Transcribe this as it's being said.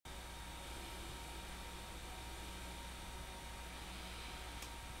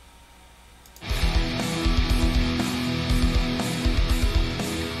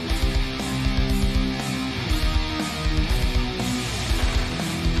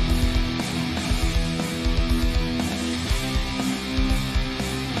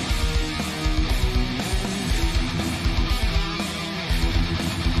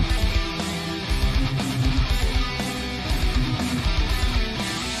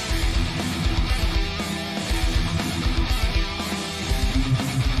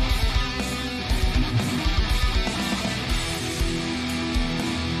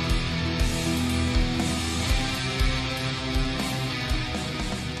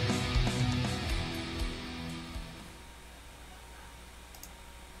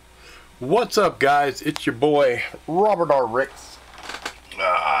What's up, guys? It's your boy Robert R. Ricks.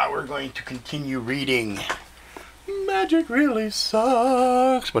 We're going to continue reading Magic Really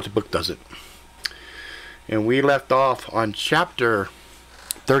Sucks, but the book doesn't. And we left off on chapter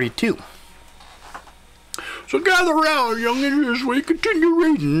 32. So gather around, youngins, as we continue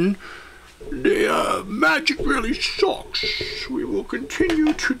reading the Magic Really Sucks. We will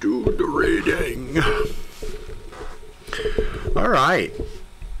continue to do the reading. Alright.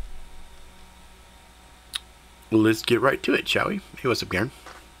 Let's get right to it, shall we? Hey, what's up, Karen?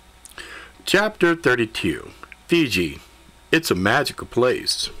 Chapter 32. Fiji. It's a magical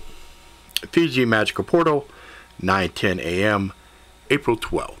place. Fiji Magical Portal, 9:10 a.m., April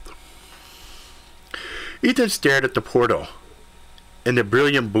 12th. Ethan stared at the portal, and the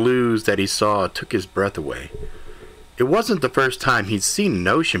brilliant blues that he saw took his breath away. It wasn't the first time he'd seen an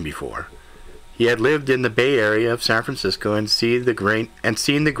ocean before. He had lived in the Bay Area of San Francisco and seen the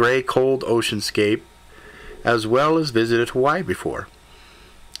gray, cold oceanscape, as well as visited Hawaii before.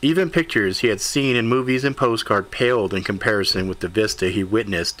 Even pictures he had seen in movies and postcards paled in comparison with the vista he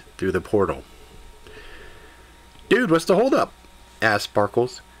witnessed through the portal. "Dude, what's the holdup?" asked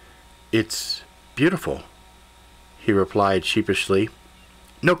Sparkles. "It's beautiful," he replied sheepishly.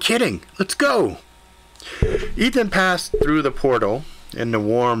 "No kidding! Let's go!" Ethan passed through the portal, and the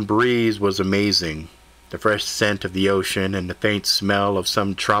warm breeze was amazing. The fresh scent of the ocean and the faint smell of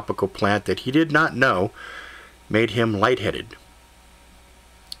some tropical plant that he did not know made him lightheaded.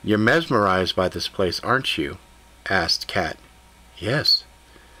 "You're mesmerized by this place, aren't you?" asked Kat. "Yes."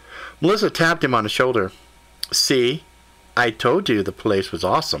 Melissa tapped him on the shoulder. "See? I told you the place was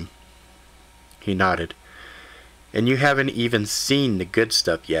awesome." He nodded. "And you haven't even seen the good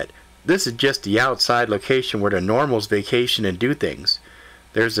stuff yet. This is just the outside location where the normals vacation and do things.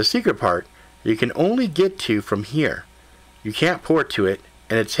 There's the secret part you can only get to from here. You can't port to it,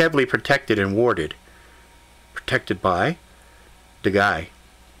 and it's heavily protected and warded." "Protected by?" "The guy.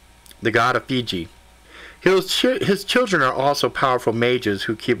 The god of Fiji. His children are also powerful mages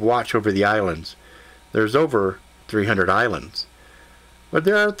who keep watch over the islands. There's over 300 islands. But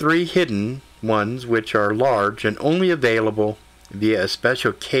there are 3 hidden ones which are large and only available via a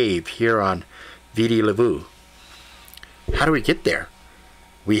special cave here on Viti Levu." "How do we get there?"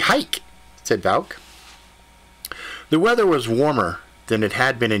 "We hike," said Valk. The weather was warmer than it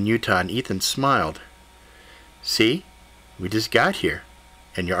had been in Utah, and Ethan smiled. "See? We just got here,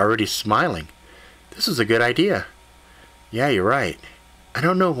 and you're already smiling. This is a good idea." "Yeah, you're right. I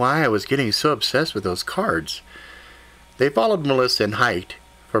don't know why I was getting so obsessed with those cards." They followed Melissa and hiked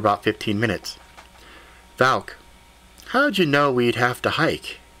for about 15 minutes. "Valk, how'd you know we'd have to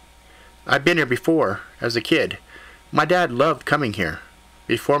hike?" "I've been here before, as a kid. My dad loved coming here.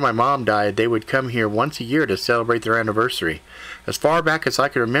 Before my mom died, they would come here once a year to celebrate their anniversary. As far back as I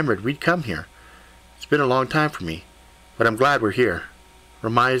can remember, we'd come here. It's been a long time for me, but I'm glad we're here.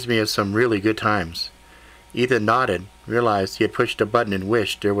 Reminds me of some really good times." Ethan nodded, realized he had pushed a button, and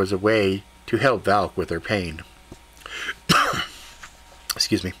wished there was a way to help Valk with her pain.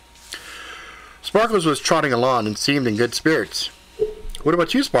 Excuse me. Sparkles was trotting along and seemed in good spirits. "What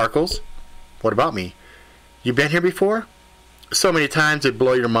about you, Sparkles?" "What about me?" "You been here before?" "So many times it'd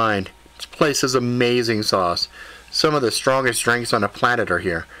blow your mind. This place is amazing sauce. Some of the strongest drinks on the planet are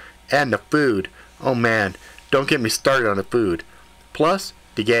here. And the food. Oh man, don't get me started on the food. Plus,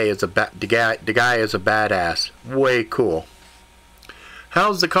 the guy is a badass. Way cool."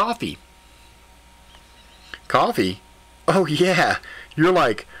 "How's the coffee?" "Coffee? Oh yeah, you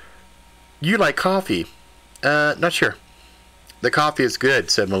like coffee." Not sure." "The coffee is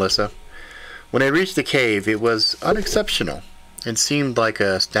good," said Melissa. When they reached the cave, it was unexceptional and seemed like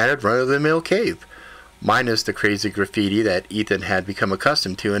a standard run-of-the-mill cave, minus the crazy graffiti that Ethan had become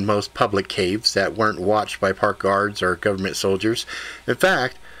accustomed to in most public caves that weren't watched by park guards or government soldiers. In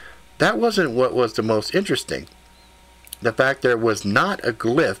fact, that wasn't what was the most interesting. The fact there was not a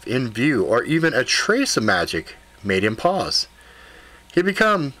glyph in view or even a trace of magic made him pause. He'd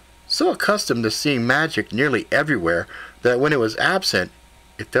become so accustomed to seeing magic nearly everywhere that when it was absent,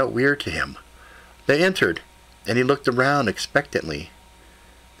 it felt weird to him. They entered, and he looked around expectantly.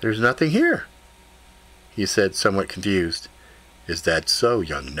 "There's nothing here," he said, somewhat confused. "Is that so,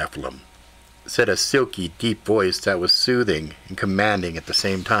 young Nephilim?" said a silky, deep voice that was soothing and commanding at the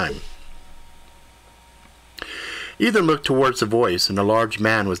same time. Ethan looked towards the voice, and a large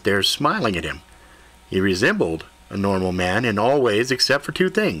man was there smiling at him. He resembled a normal man in all ways except for 2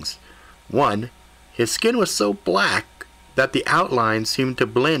 things. One, his skin was so black that the outlines seemed to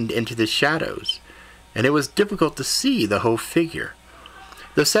blend into the shadows, and it was difficult to see the whole figure.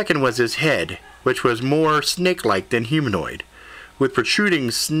 The second was his head, which was more snake-like than humanoid, with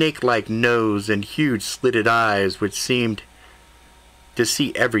protruding snake-like nose and huge slitted eyes which seemed to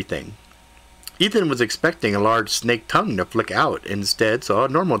see everything. Ethan was expecting a large snake tongue to flick out, instead saw a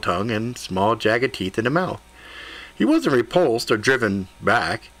normal tongue and small jagged teeth in the mouth. He wasn't repulsed or driven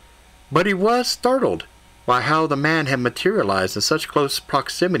back, but he was startled by how the man had materialized in such close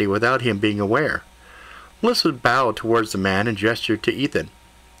proximity without him being aware. Melissa bowed towards the man and gestured to Ethan.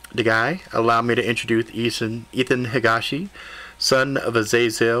 "The guy, allow me to introduce Ethan Higashi, son of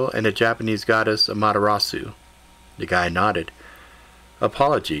Azazel and the Japanese goddess Amaterasu." The guy nodded.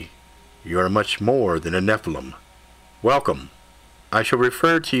 "Apology. You are much more than a Nephilim. Welcome. I shall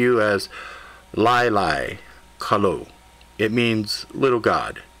refer to you as Lai Lai Kalo. It means little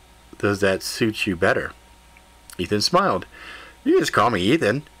god. Does that suit you better?" Ethan smiled. "You just call me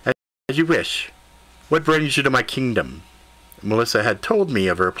Ethan, as you wish. What brings you to my kingdom?" Melissa had told me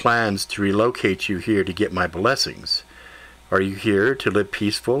of her plans to relocate you here to get my blessings. Are you here to live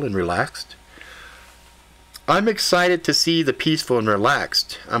peaceful and relaxed? I'm excited to see the peaceful and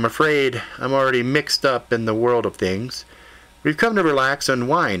relaxed. I'm afraid I'm already mixed up in the world of things. We've come to relax and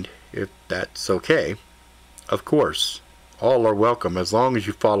unwind, if that's okay. Of course. All are welcome as long as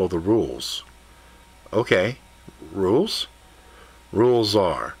you follow the rules. Okay. Rules? Rules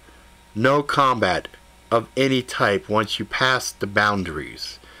are no combat of any type once you pass the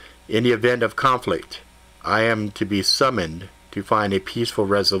boundaries. In the event of conflict, I am to be summoned to find a peaceful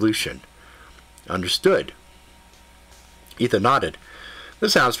resolution. Understood. Ethan nodded.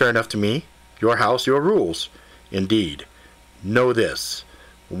 This sounds fair enough to me. Your house, your rules. Indeed. Know this.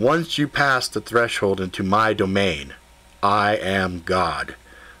 Once you pass the threshold into my domain, I am God.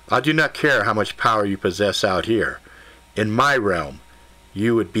 I do not care how much power you possess out here. In my realm,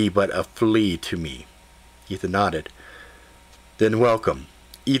 you would be but a flea to me. Ethan nodded. Then welcome,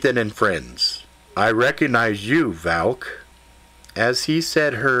 Ethan and friends. I recognize you, Valk. As he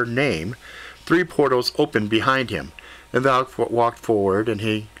said her name, 3 portals opened behind him, and Valk walked forward and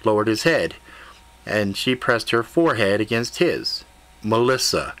he lowered his head, and she pressed her forehead against his.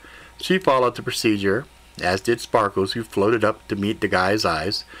 Melissa. She followed the procedure, as did Sparkles, who floated up to meet the guy's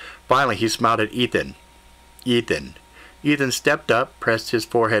eyes. Finally, he smiled at Ethan. Ethan. Ethan stepped up, pressed his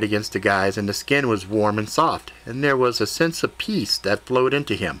forehead against the guy's, and the skin was warm and soft, and there was a sense of peace that flowed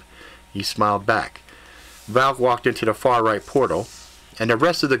into him. He smiled back. Valk walked into the far right portal, and the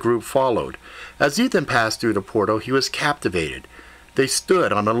rest of the group followed. As Ethan passed through the portal, he was captivated. They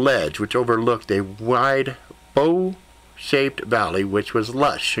stood on a ledge which overlooked a wide, bow-shaped valley which was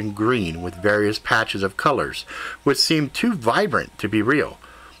lush and green with various patches of colors which seemed too vibrant to be real.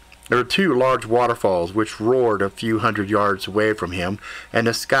 There were 2 large waterfalls which roared a few hundred yards away from him, and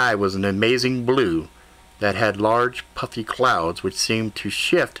the sky was an amazing blue that had large puffy clouds which seemed to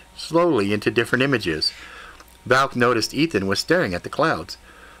shift slowly into different images. Valk noticed Ethan was staring at the clouds.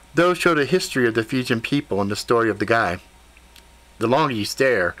 Those showed a history of the Fusion people and the story of the guy. The longer you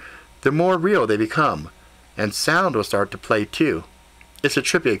stare, the more real they become, and sound will start to play too. It's a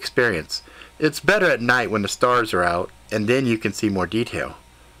trippy experience. It's better at night when the stars are out, and then you can see more detail.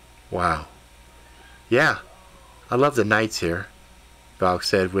 Wow. Yeah, I love the nights here, Valk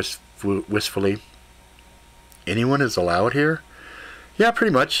said wistfully. Anyone is allowed here? Yeah,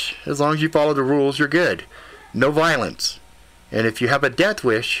 pretty much. As long as you follow the rules, you're good. No violence. And if you have a death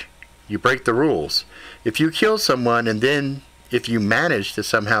wish, you break the rules. If you kill someone and then if you manage to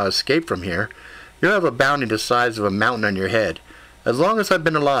somehow escape from here, you'll have a bounty the size of a mountain on your head. As long as I've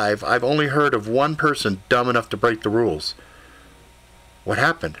been alive, I've only heard of one person dumb enough to break the rules. What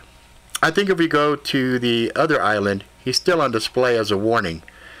happened? I think if we go to the other island, he's still on display as a warning.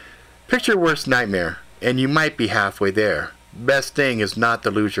 Picture your worst nightmare, and you might be halfway there. Best thing is not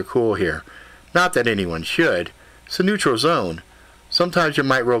to lose your cool here. Not that anyone should. It's a neutral zone. Sometimes you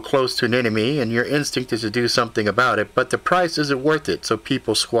might roll close to an enemy, and your instinct is to do something about it, but the price isn't worth it, so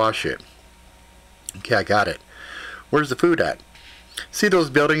people squash it. Okay, I got it. Where's the food at? See those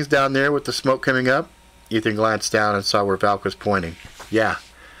buildings down there with the smoke coming up? Ethan glanced down and saw where Valk was pointing. Yeah.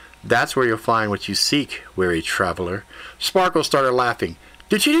 That's where you'll find what you seek, weary traveler. Sparkle started laughing.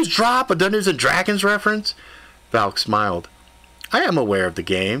 Did you just drop a Dungeons & Dragons reference? Valk smiled. I am aware of the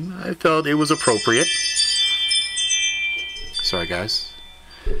game. I felt it was appropriate. Sorry, guys.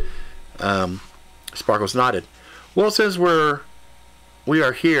 Sparkles nodded. Well, since we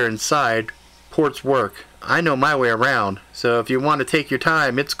are here inside Port's work, I know my way around, so if you want to take your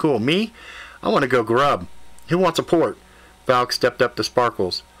time, it's cool. Me? I want to go grub. Who wants a port? Valk stepped up to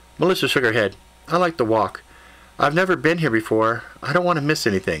Sparkles. Melissa shook her head. I like to walk. I've never been here before. I don't want to miss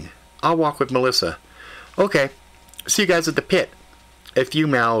anything. I'll walk with Melissa. Okay. See you guys at the pit. A few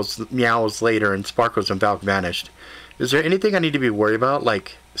meows later and Sparkles and Valk vanished. Is there anything I need to be worried about,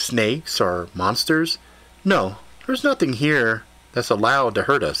 like snakes or monsters? No, there's nothing here that's allowed to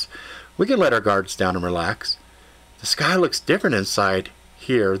hurt us. We can let our guards down and relax. The sky looks different inside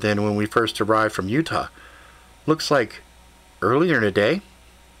here than when we first arrived from Utah. Looks like earlier in the day?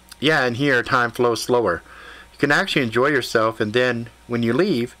 Yeah, and here time flows slower. You can actually enjoy yourself, and then when you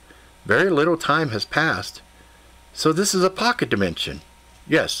leave, very little time has passed. So this is a pocket dimension?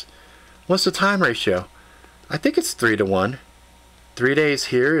 Yes. What's the time ratio? I think it's 3 to 1. 3 days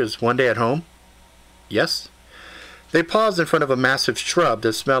here is 1 day at home? Yes. They paused in front of a massive shrub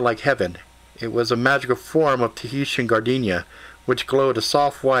that smelled like heaven. It was a magical form of Tahitian gardenia, which glowed a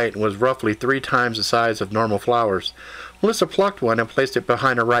soft white and was roughly 3 times the size of normal flowers. Melissa plucked one and placed it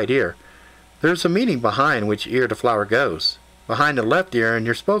behind her right ear. There's a meaning behind which ear the flower goes. Behind the left ear and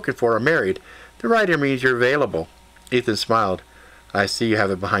you're spoken for or married. The right ear means you're available. Ethan smiled. I see you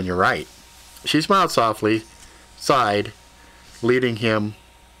have it behind your right. She smiled softly, sighed, leading him.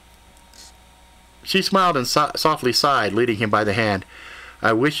 She smiled and softly sighed, leading him by the hand.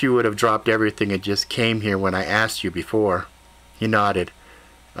 I wish you would have dropped everything and just came here when I asked you before. He nodded.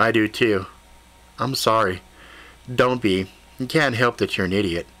 I do too. I'm sorry. Don't be. You can't help that you're an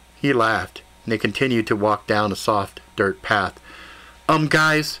idiot. He laughed, and they continued to walk down a soft dirt path.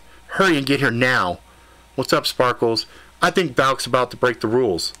 Guys, hurry and get here now. What's up, Sparkles? I think Valk's about to break the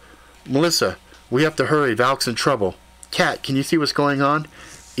rules. Melissa, we have to hurry. Valk's in trouble. Kat, can you see what's going on?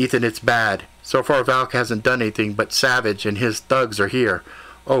 Ethan, it's bad. So far, Valk hasn't done anything, but Savage and his thugs are here.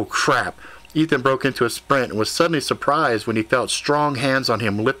 Oh, crap. Ethan broke into a sprint and was suddenly surprised when he felt strong hands on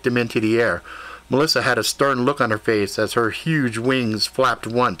him lift him into the air. Melissa had a stern look on her face as her huge wings flapped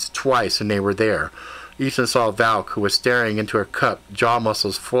once, twice, and they were there. Ethan saw Valk, who was staring into her cup, jaw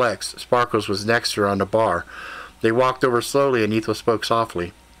muscles flexed. Sparkles was next to her on the bar. They walked over slowly, and Ethan spoke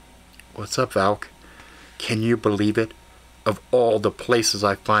softly. What's up, Valk? Can you believe it? Of all the places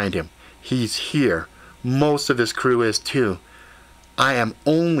I find him, he's here. Most of his crew is too. I am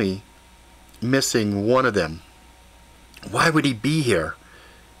only missing one of them. Why would he be here?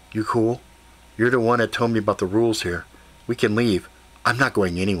 You cool? You're the one that told me about the rules here. We can leave. I'm not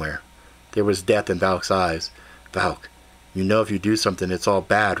going anywhere. There was death in Valk's eyes. Valk, you know if you do something it's all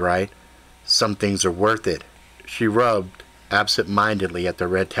bad, right? Some things are worth it. She rubbed absent-mindedly at the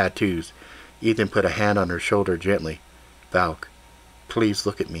red tattoos. Ethan put a hand on her shoulder gently. Valk, please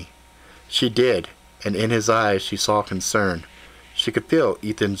look at me. She did, and in his eyes she saw concern. She could feel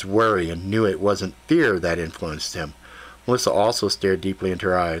Ethan's worry and knew it wasn't fear that influenced him. Melissa also stared deeply into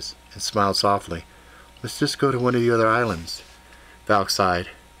her eyes and smiled softly. Let's just go to one of the other islands. Valk sighed.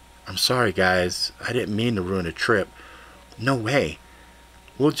 I'm sorry, guys. I didn't mean to ruin a trip. No way.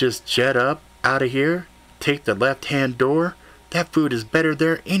 We'll just jet up out of here, take the left-hand door. That food is better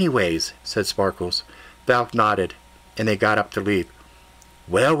there anyways, said Sparkles. Valk nodded, and they got up to leave.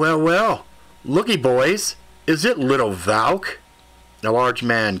 Well, well, well. Looky, boys. Is it little Valk? A large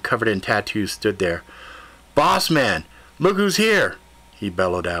man covered in tattoos stood there. Boss man, look who's here, he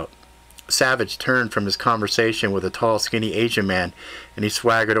bellowed out. Savage turned from his conversation with a tall, skinny Asian man, and he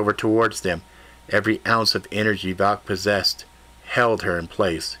swaggered over towards them. Every ounce of energy Valk possessed held her in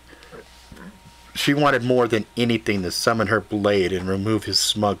place. She wanted more than anything to summon her blade and remove his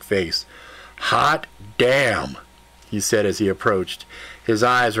smug face. Hot damn, he said as he approached. His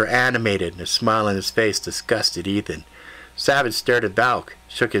eyes were animated, and a smile on his face disgusted Ethan. Savage stared at Valk,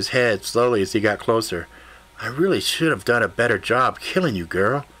 shook his head slowly as he got closer. I really should have done a better job killing you,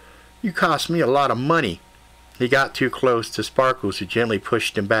 girl. You cost me a lot of money. He got too close to Sparkles, who gently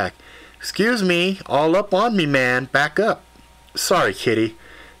pushed him back. Excuse me, all up on me, man. Back up. Sorry, kitty.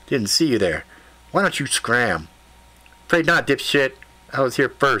 Didn't see you there. Why don't you scram? Afraid not, dipshit. I was here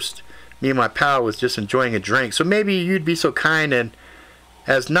first. Me and my pal was just enjoying a drink, so maybe you'd be so kind and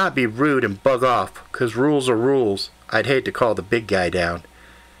as not be rude and bug off, 'cause rules are rules. I'd hate to call the big guy down.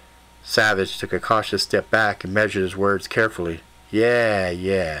 Savage took a cautious step back and measured his words carefully.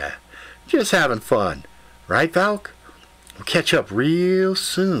 Yeah. Just having fun. Right, Valk? We'll catch up real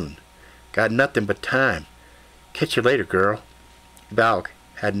soon. Got nothing but time. Catch you later, girl. Valk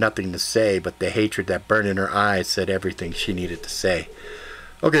had nothing to say, but the hatred that burned in her eyes said everything she needed to say.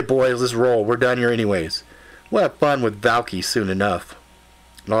 Okay, boys, let's roll. We're done here anyways. We'll have fun with Valky soon enough.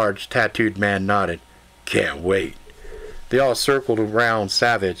 Large, tattooed man nodded. Can't wait. They all circled around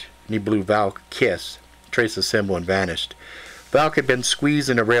Savage, and he blew Valk a kiss, traced the symbol, and vanished. Valk had been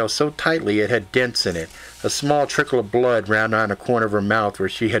squeezing the rail so tightly it had dents in it. A small trickle of blood ran down the corner of her mouth where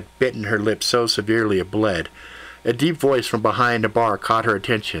she had bitten her lip so severely it bled. A deep voice from behind the bar caught her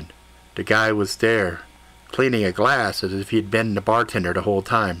attention. The guy was there, cleaning a glass as if he had been the bartender the whole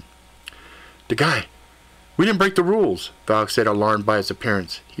time. The guy We didn't break the rules, Valk said, alarmed by his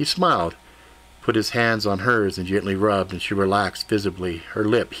appearance. He smiled, put his hands on hers and gently rubbed, and she relaxed visibly. Her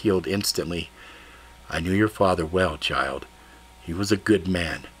lip healed instantly. I knew your father well, child. He was a good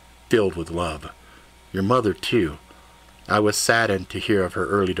man, filled with love. Your mother, too. I was saddened to hear of her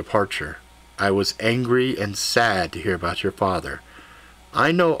early departure. I was angry and sad to hear about your father.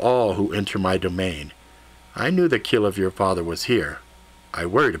 I know all who enter my domain. I knew the kill of your father was here. I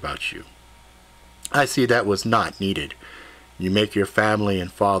worried about you. I see that was not needed. You make your family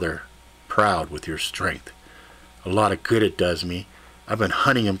and father proud with your strength. A lot of good it does me. I've been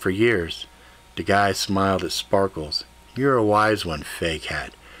hunting him for years. The guy smiled at Sparkles. You're a wise one, Fey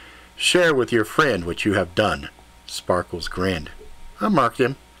Cat. Share with your friend what you have done. Sparkles grinned. I marked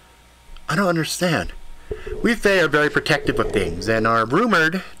him. I don't understand. We Fey are very protective of things and are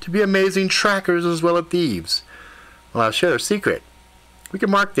rumored to be amazing trackers as well as thieves. Well, I'll share a secret. We can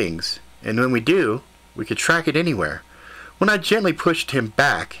mark things, and when we do, we can track it anywhere. When I gently pushed him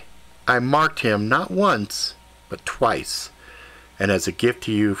back, I marked him not once, but twice. And as a gift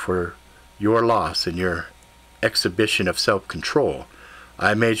to you for your loss and your exhibition of self-control,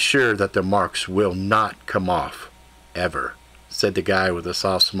 I made sure that the marks will not come off, ever, said the guy with a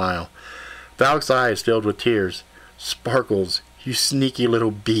soft smile. Valk's eyes filled with tears. Sparkles, you sneaky little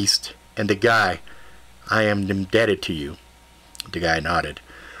beast. And the guy, I am indebted to you. The guy nodded.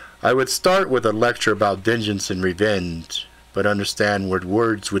 I would start with a lecture about vengeance and revenge, but understand where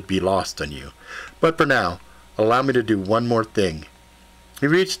words would be lost on you. But for now, allow me to do one more thing. He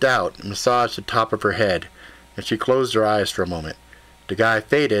reached out and massaged the top of her head, and she closed her eyes for a moment. The guy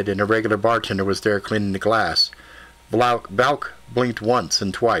faded, and a regular bartender was there cleaning the glass. Valk blinked once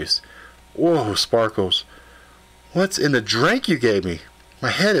and twice. Whoa, Sparkles. What's in the drink you gave me? My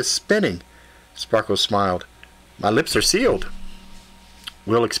head is spinning. Sparkles smiled. My lips are sealed.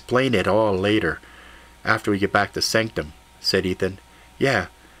 We'll explain it all later, after we get back to Sanctum, said Ethan. Yeah,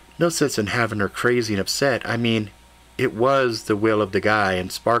 no sense in having her crazy and upset. I mean, it was the will of the guy,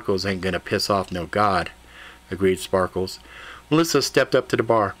 and Sparkles ain't gonna piss off no god, agreed Sparkles. Melissa stepped up to the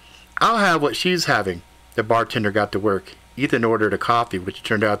bar. I'll have what she's having. The bartender got to work. Ethan ordered a coffee, which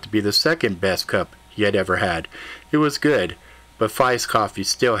turned out to be the second best cup he had ever had. It was good, but Feist's coffee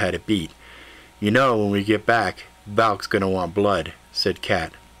still had a beat. You know, when we get back, Valk's gonna want blood, said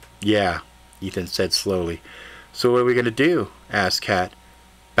Kat. Yeah, Ethan said slowly. So what are we gonna do? Asked Kat.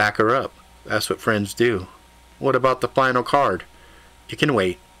 Back her up. That's what friends do. What about the final card? It can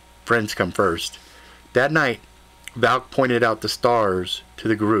wait. Friends come first. That night, Valk pointed out the stars to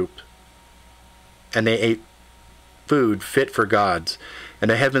the group, and they ate food fit for gods, and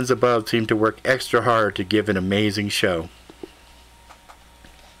the heavens above seemed to work extra hard to give an amazing show.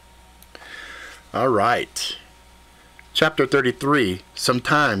 All right. Chapter 33,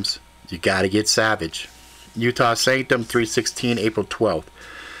 Sometimes You Gotta Get Savage. Utah Sanctum, 3/16, April 12th.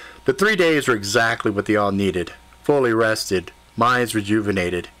 The 3 days were exactly what they all needed. Fully rested, minds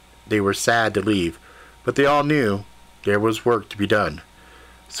rejuvenated. They were sad to leave, but they all knew there was work to be done.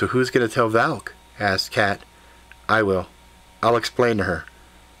 So who's going to tell Valk? Asked Kat. I will. I'll explain to her.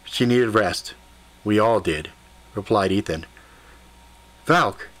 She needed rest. We all did, replied Ethan.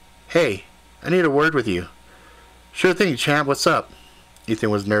 Valk, hey, I need a word with you. Sure thing, champ. What's up? Ethan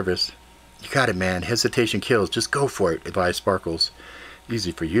was nervous. You got it, man. Hesitation kills. Just go for it, advised Sparkles.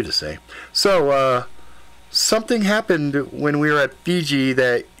 Easy for you to say. So, something happened when we were at Fiji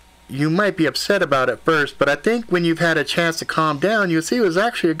that you might be upset about at first, but I think when you've had a chance to calm down, you'll see it was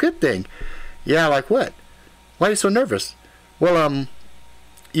actually a good thing. Yeah, like what? Why are you so nervous? Well,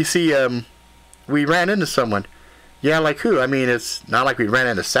 you see, we ran into someone. Yeah, like who? I mean, it's not like we ran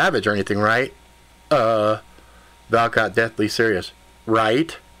into Savage or anything, right? Val got deathly serious.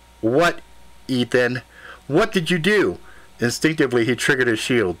 Right? What, Ethan? What did you do? Instinctively, he triggered his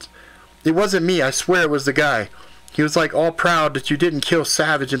shields. It wasn't me, I swear it was the guy. He was like all proud that you didn't kill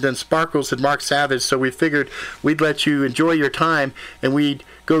Savage, and then Sparkles had marked Savage, so we figured we'd let you enjoy your time and we'd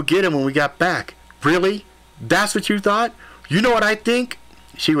go get him when we got back. Really? That's what you thought? You know what I think?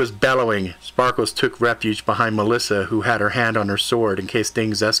 She was bellowing. Sparkles took refuge behind Melissa, who had her hand on her sword in case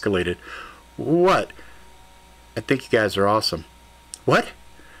things escalated. What? I think you guys are awesome. What?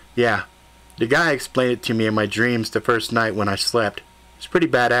 Yeah. The guy explained it to me in my dreams the first night when I slept. It's pretty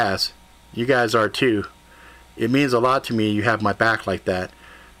badass. You guys are too. It means a lot to me you have my back like that.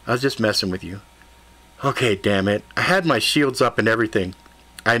 I was just messing with you. Okay, damn it. I had my shields up and everything.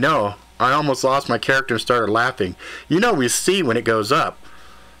 I know. I almost lost my character and started laughing. You know we see when it goes up.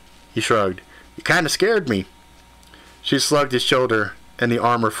 He shrugged. You kind of scared me. She slugged his shoulder, and the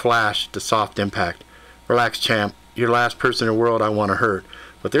armor flashed to soft impact. Relax, champ. You're the last person in the world I want to hurt.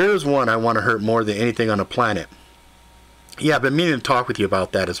 But there is one I want to hurt more than anything on the planet. Yeah, I've been meaning to talk with you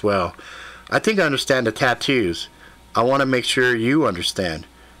about that as well. I think I understand the tattoos. I want to make sure you understand.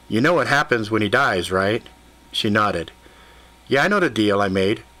 You know what happens when he dies, right? She nodded. Yeah, I know the deal I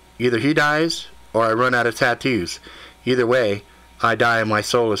made. Either he dies, or I run out of tattoos. Either way, I die and my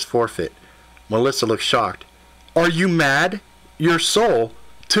soul is forfeit. Melissa looked shocked. Are you mad? Your soul?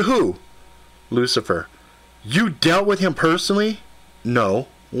 To who? Lucifer. You dealt with him personally? No,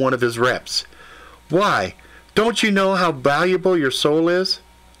 one of his reps. Why? Don't you know how valuable your soul is?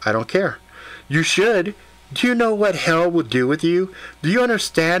 I don't care. You should. Do you know what hell will do with you? Do you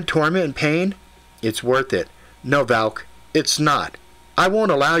understand torment and pain? It's worth it. No, Valk, it's not. I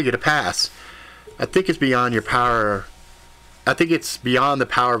won't allow you to pass. I think it's beyond your power. I think it's beyond the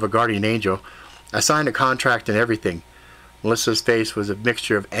power of a guardian angel. I signed a contract and everything. Melissa's face was a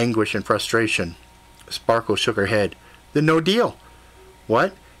mixture of anguish and frustration. Sparkle shook her head. Then no deal.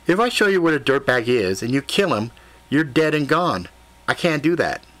 What? If I show you where the dirtbag is and you kill him, you're dead and gone. I can't do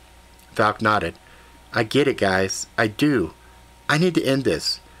that. Valk nodded. I get it, guys. I do. I need to end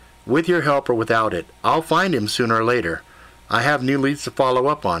this. With your help or without it, I'll find him sooner or later. I have new leads to follow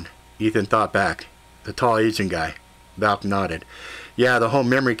up on. Ethan thought back. The tall Asian guy. Valk nodded. Yeah, the whole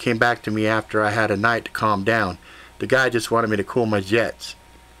memory came back to me after I had a night to calm down. The guy just wanted me to cool my jets.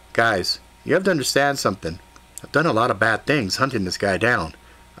 Guys, you have to understand something. I've done a lot of bad things hunting this guy down.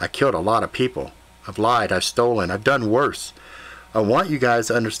 I killed a lot of people. I've lied, I've stolen, I've done worse. I want you guys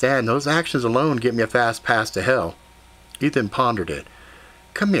to understand those actions alone get me a fast pass to hell. Ethan pondered it.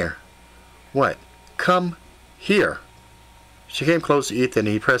 Come here. What? Come here. She came close to Ethan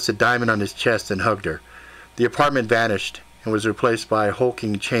and he pressed a diamond on his chest and hugged her. The apartment vanished and was replaced by a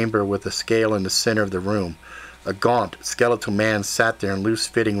hulking chamber with a scale in the center of the room. A gaunt, skeletal man sat there in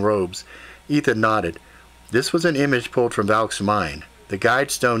loose-fitting robes. Ethan nodded. This was an image pulled from Valk's mind. The guide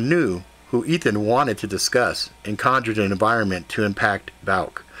stone knew who Ethan wanted to discuss and conjured an environment to impact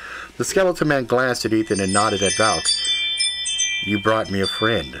Valk. The skeletal man glanced at Ethan and nodded at Valk. You brought me a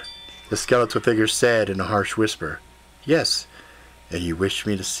friend, the skeletal figure said in a harsh whisper. Yes. And you wish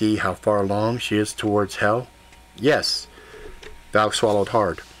me to see how far along she is towards hell? Yes. Valk swallowed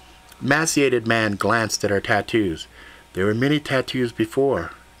hard. Emaciated man glanced at her tattoos. There were many tattoos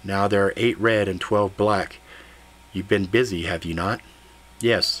before. Now there are 8 red and 12 black. You've been busy, have you not?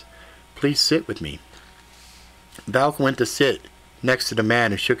 Yes. Please sit with me. Valk went to sit next to the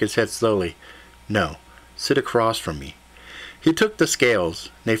man and shook his head slowly. No, sit across from me. He took the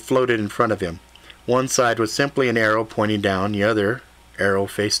scales, and they floated in front of him. One side was simply an arrow pointing down, the other arrow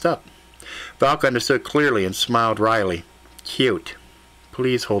faced up. Valk understood clearly and smiled wryly. Cute.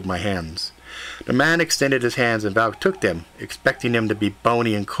 Please hold my hands. The man extended his hands and Valk took them, expecting them to be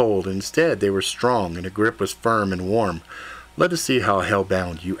bony and cold. Instead, they were strong and the grip was firm and warm. Let us see how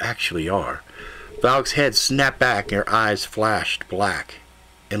hellbound you actually are. Valk's head snapped back and her eyes flashed black,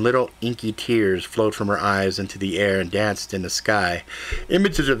 and little inky tears flowed from her eyes into the air and danced in the sky.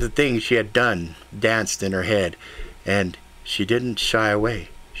 Images of the things she had done danced in her head, and she didn't shy away.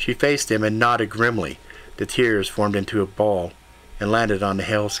 She faced him and nodded grimly. The tears formed into a ball and landed on the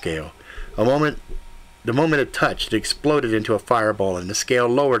hell scale. The moment it touched, it exploded into a fireball, and the scale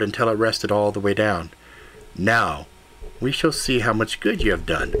lowered until it rested all the way down. Now, we shall see how much good you have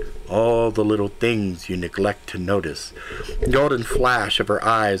done. All the little things you neglect to notice. The golden flash of her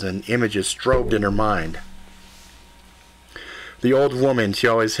eyes and images strobed in her mind. The old woman she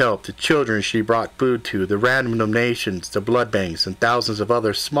always helped, the children she brought food to, the random donations, the blood banks, and thousands of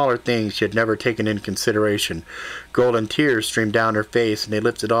other smaller things she had never taken into consideration. Golden tears streamed down her face, and they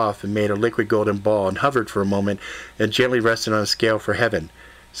lifted off and made a liquid golden ball and hovered for a moment and gently rested on a scale for heaven.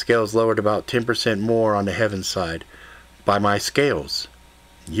 Scales lowered about 10% more on the heaven side. By my scales,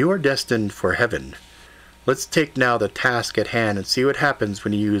 you are destined for heaven. Let's take now the task at hand and see what happens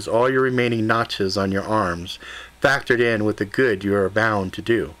when you use all your remaining notches on your arms, factored in with the good you are bound to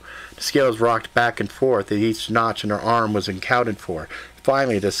do. The scales rocked back and forth, and each notch in her arm was accounted for.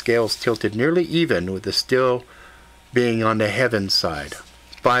 Finally, the scales tilted nearly even, with the still being on the heaven side.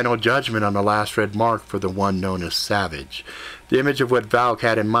 Final judgment on the last red mark for the one known as Savage. The image of what Valk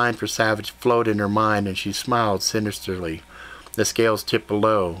had in mind for Savage floated in her mind, and she smiled sinisterly. The scales tipped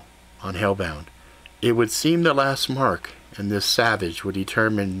below on Hellbound. It would seem the last mark, and this Savage would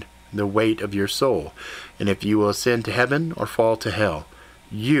determine the weight of your soul, and if you will ascend to heaven or fall to hell.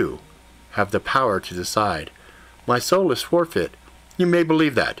 You have the power to decide. My soul is forfeit. You may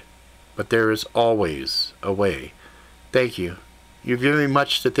believe that, but there is always a way. Thank you. You've given me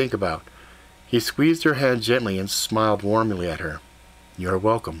much to think about. He squeezed her hand gently and smiled warmly at her. You are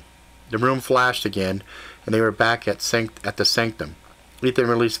welcome. The room flashed again, and they were back at the sanctum. Ethan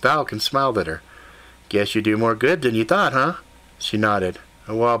released Valk and smiled at her. Guess you do more good than you thought, huh? She nodded.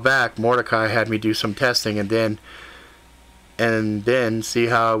 A while back, Mordecai had me do some testing and then see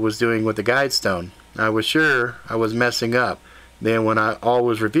how I was doing with the guide stone. I was sure I was messing up. Then when all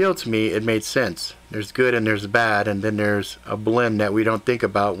was revealed to me, it made sense. There's good and there's bad, and then there's a blend that we don't think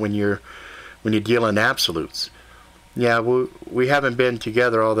about when you deal in absolutes. Yeah, we haven't been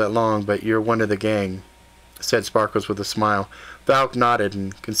together all that long, but you're one of the gang, said Sparkles with a smile. Valk nodded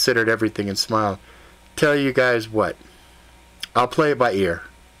and considered everything and smiled. Tell you guys what. I'll play it by ear.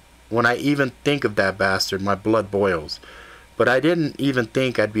 When I even think of that bastard, my blood boils. But I didn't even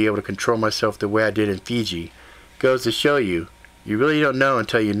think I'd be able to control myself the way I did in Fiji. Goes to show you, you really don't know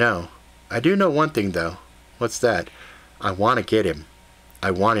until you know. I do know one thing, though. What's that? I want to get him.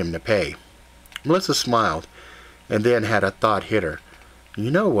 I want him to pay. Melissa smiled, and then had a thought hit her. You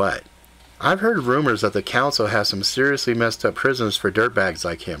know what? I've heard rumors that the council has some seriously messed up prisons for dirtbags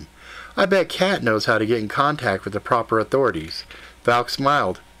like him. I bet Kat knows how to get in contact with the proper authorities. Valk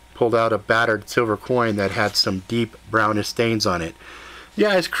smiled, pulled out a battered silver coin that had some deep brownish stains on it. You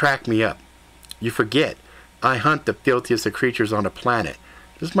guys crack me up. You forget, I hunt the filthiest of creatures on the planet.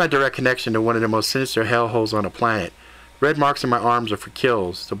 This is my direct connection to one of the most sinister hellholes on the planet. Red marks on my arms are for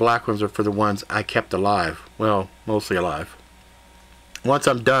kills. The black ones are for the ones I kept alive. Well, mostly alive. Once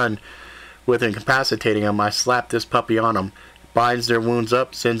I'm done with incapacitating them, I slap this puppy on them, binds their wounds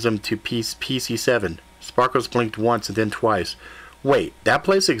up, sends them to PC7. Sparkles blinked once and then twice. Wait, that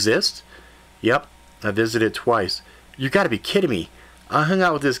place exists? Yep, I visited twice. You gotta be kidding me. I hung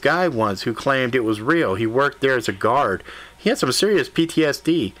out with this guy once who claimed it was real. He worked there as a guard. He had some serious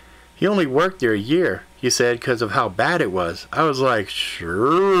PTSD. He only worked there a year, he said, because of how bad it was. I was like,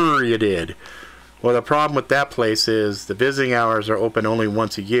 sure you did. Well, the problem with that place is the visiting hours are open only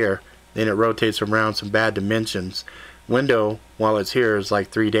once a year. Then it rotates around some bad dimensions. Window, while it's here, is like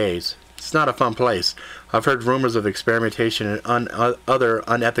 3 days. It's not a fun place. I've heard rumors of experimentation and other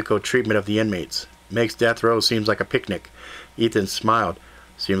unethical treatment of the inmates. Makes death row seems like a picnic. Ethan smiled.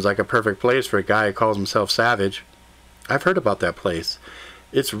 Seems like a perfect place for a guy who calls himself Savage. I've heard about that place.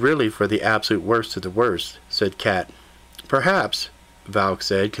 It's really for the absolute worst of the worst, said Kat. Perhaps, Valk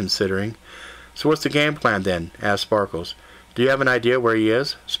said, considering. So what's the game plan then? Asked Sparkles. Do you have an idea where he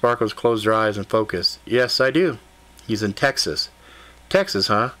is? Sparkles closed her eyes and focused. Yes, I do. He's in Texas. Texas,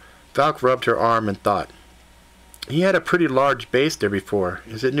 huh? Valk rubbed her arm and thought. He had a pretty large base there before.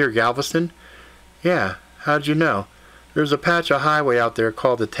 Is it near Galveston? Yeah. How'd you know? There's a patch of highway out there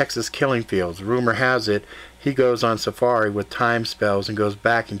called the Texas Killing Fields. Rumor has it he goes on safari with time spells and goes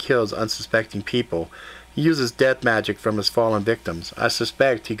back and kills unsuspecting people. He uses death magic from his fallen victims. I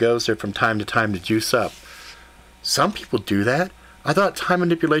suspect he goes there from time to juice up. Some people do that? I thought time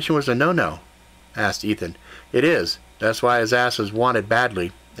manipulation was a no-no, asked Ethan. It is. That's why his ass is wanted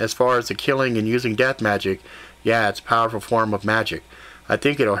badly. As far as the killing and using death magic, yeah, it's a powerful form of magic. I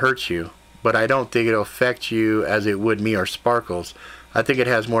think it'll hurt you, but I don't think it'll affect you as it would me or Sparkles. I think it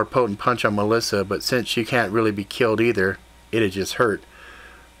has more potent punch on Melissa, but since she can't really be killed either, it'd just hurt.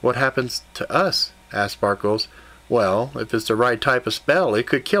 What happens to us? Asked Sparkles. Well, if it's the right type of spell, it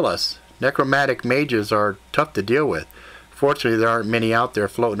could kill us. Necromantic mages are tough to deal with. Fortunately, there aren't many out there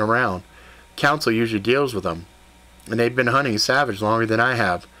floating around. Council usually deals with them, and they've been hunting Savage longer than I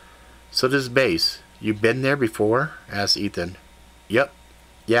have. So this base, you been there before? Asked Ethan. Yep.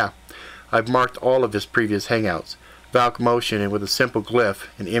 Yeah. I've marked all of his previous hangouts. Valk motioned, and with a simple glyph,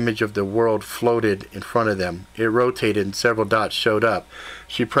 an image of the world floated in front of them. It rotated, and several dots showed up.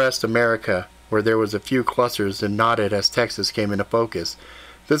 She pressed America, where there was a few clusters, and nodded as Texas came into focus.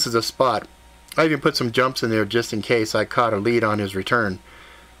 This is a spot. I even put some jumps in there just in case I caught a lead on his return.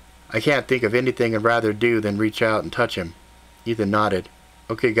 I can't think of anything I'd rather do than reach out and touch him. Ethan nodded.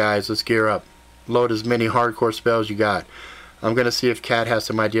 Okay, guys, let's gear up. Load as many hardcore spells you got. I'm going to see if Kat has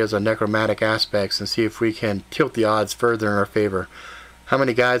some ideas on necromantic aspects and see if we can tilt the odds further in our favor. How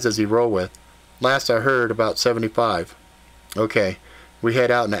many guys does he roll with? Last I heard, about 75. Okay, we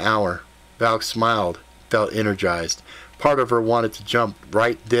head out in an hour. Valk smiled, felt energized. Part of her wanted to jump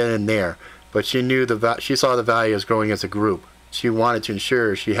right then and there, but she knew she saw the value as growing as a group. She wanted to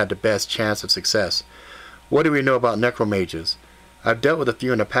ensure she had the best chance of success. What do we know about necromages? I've dealt with a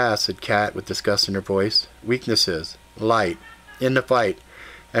few in the past, said Kat with disgust in her voice. Weaknesses. Light. In the fight,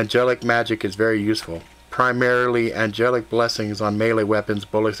 angelic magic is very useful. Primarily angelic blessings on melee weapons,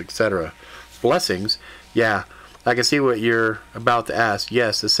 bullets, etc. Blessings? Yeah, I can see what you're about to ask.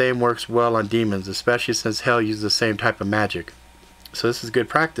 Yes, the same works well on demons, especially since hell uses the same type of magic. So this is good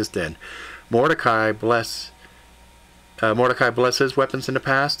practice then. Mordecai bless his weapons in the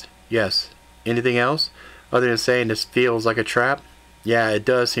past? Yes. Anything else? Other than saying this feels like a trap? Yeah, it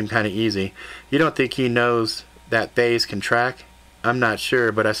does seem kind of easy. You don't think he knows that Thais can track? I'm not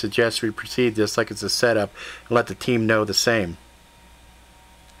sure, but I suggest we proceed just like it's a setup and let the team know the same.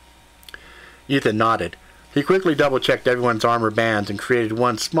 Ethan nodded. He quickly double-checked everyone's armor bands and created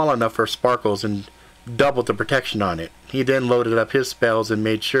one small enough for Sparkles and doubled the protection on it. He then loaded up his spells and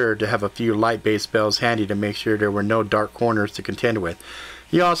made sure to have a few light-based spells handy to make sure there were no dark corners to contend with.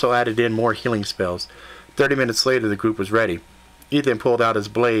 He also added in more healing spells. 30 minutes later, the group was ready. Ethan pulled out his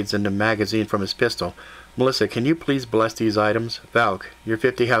blades and the magazine from his pistol. Melissa, can you please bless these items? Valk, your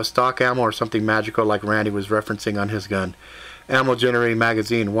 50 have stock ammo or something magical like Randy was referencing on his gun. Ammo generating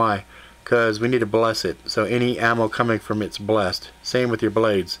magazine, why? 'Cause we need to bless it, so any ammo coming from it's blessed. Same with your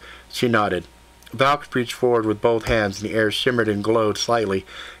blades. She nodded. Valk reached forward with both hands, and the air shimmered and glowed slightly,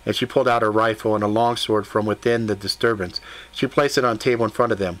 and she pulled out her rifle and a longsword from within the disturbance. She placed it on a table in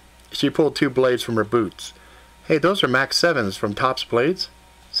front of them. She pulled 2 blades from her boots. Hey, those are Max 7s from Topps Blades?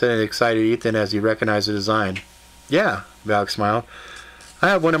 Said an excited Ethan as he recognized the design. Yeah, Valk smiled. I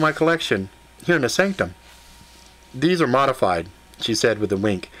have one in my collection, here in the sanctum. These are modified, she said with a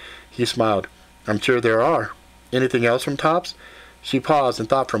wink. He smiled. I'm sure there are. Anything else from Topps? She paused and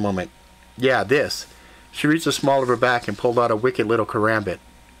thought for a moment. Yeah, this. She reached the small of her back and pulled out a wicked little karambit.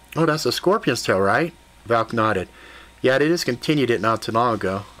 Oh, that's a scorpion's tail, right? Valk nodded. Yeah, they discontinued it not too long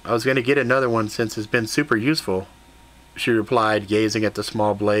ago. I was going to get another one since it's been super useful, she replied, gazing at the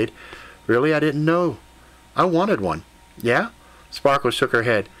small blade. Really? I didn't know. I wanted one. Yeah? Sparkles shook her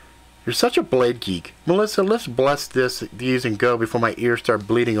head. You're such a blade geek. Melissa, let's bless these and go before my ears start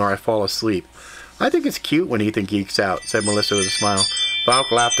bleeding or I fall asleep. I think it's cute when Ethan geeks out, said Melissa with a smile.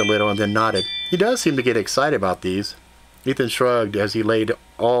 Valk laughed a little and then nodded. He does seem to get excited about these. Ethan shrugged as he laid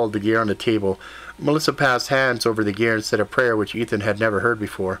all the gear on the table. Melissa passed hands over the gear and said a prayer which Ethan had never heard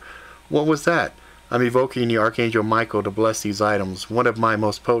before. What was that? I'm evoking the Archangel Michael to bless these items, one of my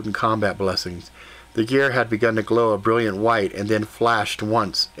most potent combat blessings. The gear had begun to glow a brilliant white and then flashed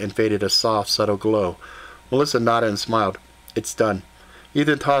once and faded a soft, subtle glow. Melissa nodded and smiled. It's done.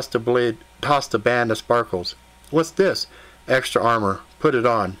 Ethan tossed the band of Sparkles. What's this? Extra armor. Put it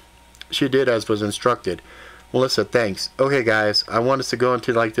on. She did as was instructed. Melissa, thanks. Okay, guys, I want to go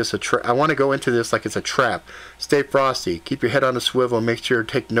into this like it's a trap. Stay frosty. Keep your head on a swivel and make sure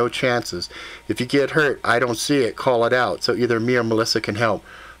to take no chances. If you get hurt, I don't see it, call it out, so either me or Melissa can help.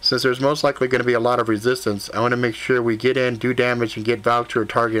 Since there's most likely going to be a lot of resistance, I want to make sure we get in, do damage, and get Valk to her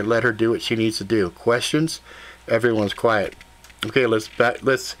target and let her do what she needs to do. Questions? Everyone's quiet. Okay, let's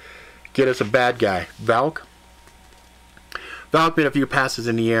get us a bad guy. Valk? Valk made a few passes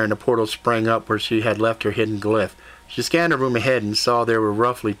in the air and the portal sprang up where she had left her hidden glyph. She scanned the room ahead and saw there were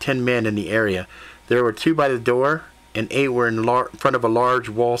roughly 10 men in the area. There were 2 by the door and 8 were in front of a large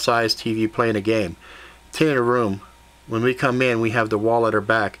wall-sized TV playing a game. 10 in a room. When we come in, we have the wall at our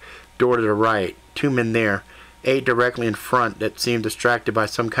back, door to the right, 2 men there, 8 directly in front that seemed distracted by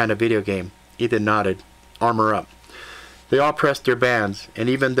some kind of video game. Ethan nodded. Armor up. They all pressed their bands, and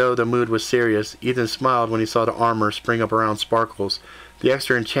even though the mood was serious, Ethan smiled when he saw the armor spring up around Sparkles. The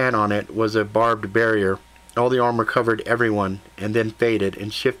extra enchant on it was a barbed barrier. All the armor covered everyone, and then faded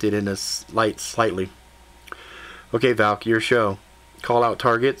and shifted in the light slightly. Okay, Valk, your show. Call out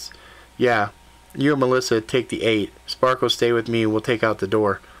targets? Yeah. You and Melissa take the 8. Sparkles stay with me and we'll take out the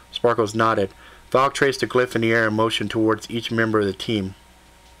door. Sparkles nodded. Valk traced a glyph in the air and motioned towards each member of the team.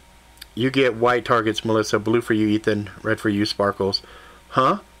 You get white targets, Melissa. Blue for you, Ethan. Red for you, Sparkles.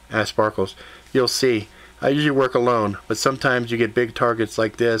 Huh? Asked Sparkles. You'll see. I usually work alone, but sometimes you get big targets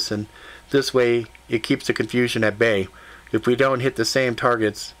like this, and this way it keeps the confusion at bay. If we don't hit the same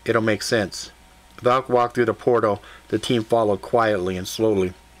targets, it'll make sense. Valk walked through the portal. The team followed quietly and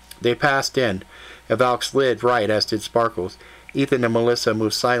slowly. They passed in, and Valk slid right as did Sparkles. Ethan and Melissa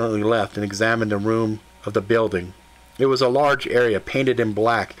moved silently left and examined the room of the building. It was a large area painted in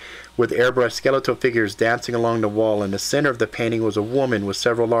black, with airbrushed skeletal figures dancing along the wall. In the center of the painting was a woman with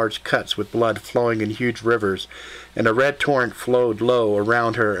several large cuts with blood flowing in huge rivers, and a red torrent flowed low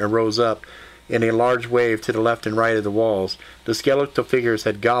around her and rose up in a large wave to the left and right of the walls. The skeletal figures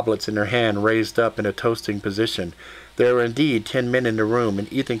had goblets in their hand raised up in a toasting position. There were indeed 10 men in the room,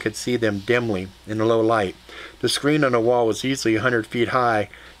 and Ethan could see them dimly in the low light. The screen on the wall was easily 100 feet high,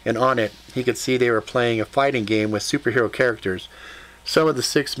 and on it he could see they were playing a fighting game with superhero characters. Some of the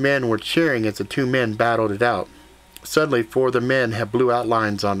 6 men were cheering as the 2 men battled it out. Suddenly 4 of the men had blue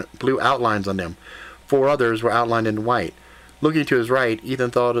outlines on them. 4 others were outlined in white. Looking to his right,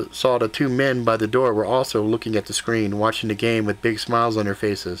 Ethan saw the 2 men by the door were also looking at the screen, watching the game with big smiles on their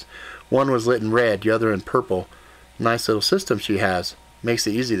faces. One was lit in red, the other in purple. Nice little system she has. Makes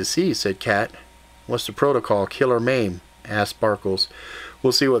it easy to see, said Kat. What's the protocol? Kill or maim? asked Sparkles.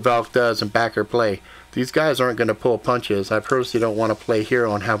 We'll see what Valk does and back her play. These guys aren't going to pull punches. I personally don't want to play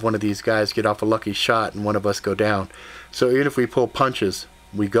hero and have one of these guys get off a lucky shot and one of us go down. So even if we pull punches,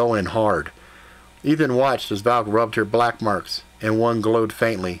 we go in hard. Ethan watched as Valk rubbed her black marks, and one glowed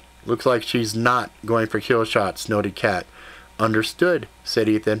faintly. Looks like she's not going for kill shots, noted Kat. Understood, said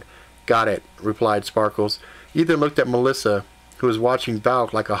Ethan. Got it, replied Sparkles. Ethan looked at Melissa, who was watching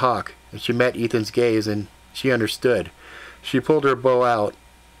Valk like a hawk, and she met Ethan's gaze, and she understood. She pulled her bow out,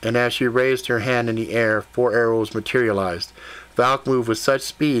 and as she raised her hand in the air, 4 arrows materialized. Valk moved with such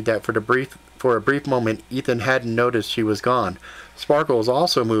speed that for a brief moment Ethan hadn't noticed she was gone. Sparkles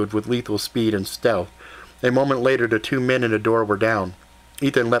also moved with lethal speed and stealth. A moment later the 2 men in the door were down.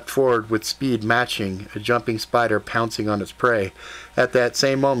 Ethan leapt forward with speed matching a jumping spider pouncing on its prey. At that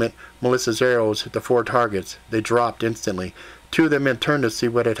same moment, Melissa's arrows hit the 4 targets. They dropped instantly. 2 of the men turned to see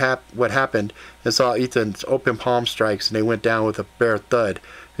what happened and saw Ethan's open palm strikes, and they went down with a bare thud.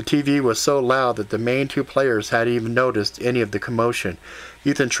 The TV was so loud that the main 2 players hadn't even noticed any of the commotion.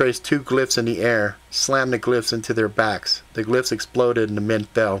 Ethan traced 2 glyphs in the air, slammed the glyphs into their backs. The glyphs exploded and the men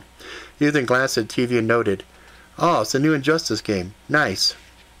fell. Ethan glanced at TV and noted, "Oh, it's a new Injustice game. Nice."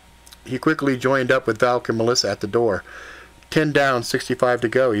 He quickly joined up with Valk and Melissa at the door. 10 down, 65 to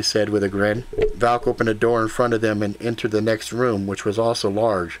go, he said with a grin. Valk opened a door in front of them and entered the next room, which was also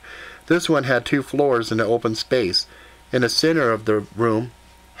large. This one had 2 floors and an open space. In the center of the room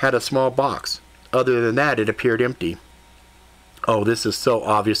had a small box. Other than that, it appeared empty. "Oh, this is so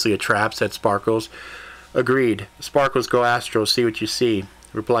obviously a trap," said Sparkles. "Agreed. Sparkles, go Astro, see what you see,"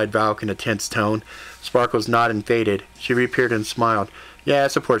 replied Valk in a tense tone. Sparkles nodded and faded. She reappeared and smiled. "Yeah,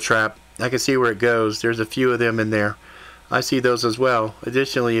 it's a poor trap. I can see where it goes. There's a few of them in there. I see those as well.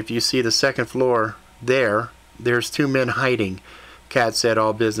 Additionally, if you see the 2nd floor there's 2 men hiding," Kat said,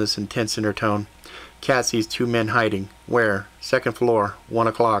 all business and tense in her tone. Kat sees 2 men hiding. "Where?" "2nd floor. 1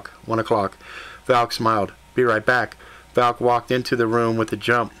 o'clock. 1 o'clock. Valk smiled. "Be right back." Valk walked into the room with a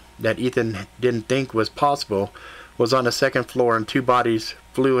jump that Ethan didn't think was possible. Was on the 2nd floor, and 2 bodies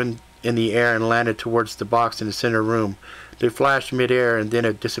flew in the air and landed towards the box in the center room. They flashed mid-air and then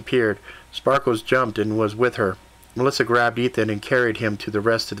it disappeared. Sparkles jumped and was with her. Melissa grabbed Ethan and carried him to the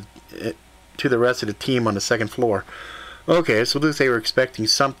rest of the team on the 2nd floor. Okay, so looks they were expecting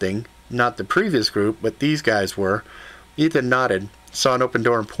something. Not the previous group, but these guys were. Ethan nodded, saw an open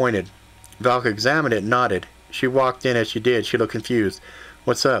door and pointed. Valk examined it and nodded. She walked in. As she did, she looked confused.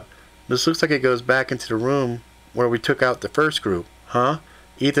 "What's up?" "This looks like it goes back into the room where we took out the first group." "Huh?"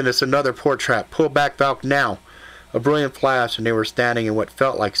 "Ethan, it's another port trap. Pull back, Valk, now." A brilliant flash, and they were standing in what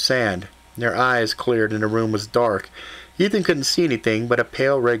felt like sand. Their eyes cleared, and the room was dark. Ethan couldn't see anything but a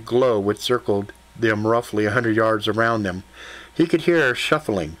pale red glow which circled them roughly 100 yards around them. He could hear her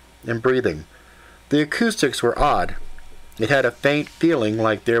shuffling and breathing. The acoustics were odd. It had a faint feeling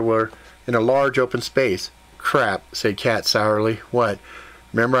like they were in a large open space. "Crap," said Kat sourly. "What?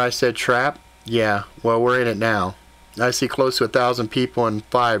 Remember I said trap?" "Yeah, well, we're in it now. I see close to 1,000 people and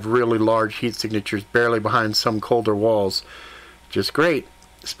 5 really large heat signatures barely behind some colder walls." "Just great."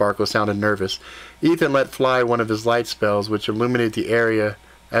 Sparkle sounded nervous. Ethan let fly one of his light spells, which illuminated the area,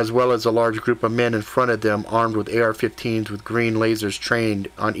 as well as a large group of men in front of them armed with AR-15s with green lasers trained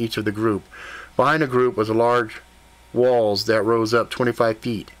on each of the group. Behind the group was a large walls that rose up 25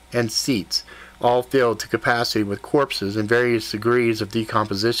 feet, and seats, all filled to capacity with corpses in various degrees of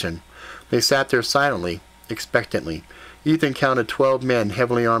decomposition. They sat there silently, expectantly. Ethan counted 12 men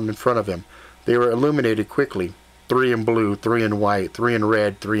heavily armed in front of him. They were illuminated quickly. 3 in blue, 3 in white, 3 in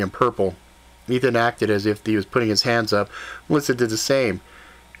red, 3 in purple. Ethan acted as if he was putting his hands up. Melissa did the same,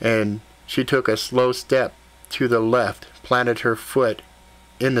 and she took a slow step to the left, planted her foot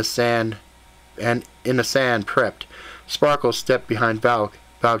in the sand, and in the sand prepped. Sparkle stepped behind Valk.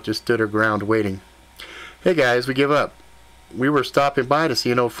 Valk just stood her ground waiting. "Hey guys, we give up. We were stopping by to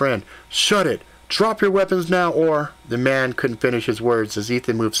see an old friend." "Shut it! Drop your weapons now, or—" The man couldn't finish his words as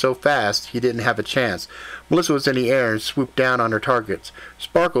Ethan moved so fast he didn't have a chance. Melissa was in the air and swooped down on her targets.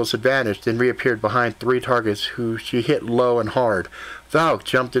 Sparkles had vanished and reappeared behind 3 targets who she hit low and hard. Valk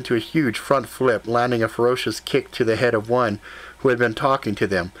jumped into a huge front flip, landing a ferocious kick to the head of one who had been talking to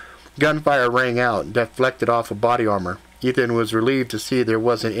them. Gunfire rang out and deflected off of body armor. Ethan was relieved to see there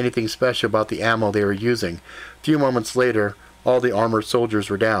wasn't anything special about the ammo they were using. A few moments later, all the armored soldiers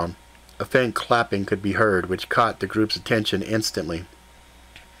were down. A faint clapping could be heard, which caught the group's attention instantly.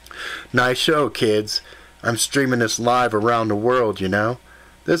 "Nice show, kids. I'm streaming this live around the world, you know.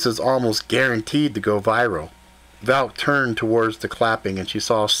 This is almost guaranteed to go viral." Valk turned towards the clapping, and she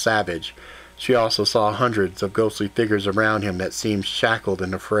saw Savage. She also saw hundreds of ghostly figures around him that seemed shackled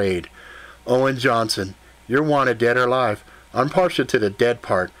and afraid. "Owen Johnson, You're wanted dead or alive. I'm partial to the dead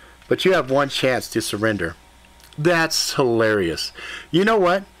part, but you have one chance to surrender." That's hilarious. You know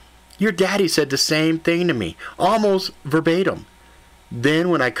what? Your daddy said the same thing to me, almost verbatim. Then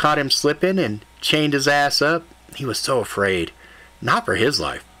when I caught him slipping and chained his ass up, he was so afraid. Not for his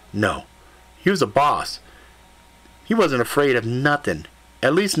life. No. He was a boss. He wasn't afraid of nothing.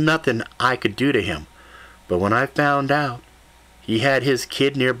 At least nothing I could do to him. But when I found out he had his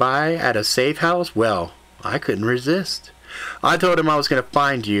kid nearby at a safe house, well, I couldn't resist. I told him I was going to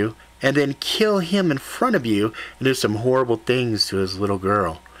find you and then kill him in front of you and do some horrible things to his little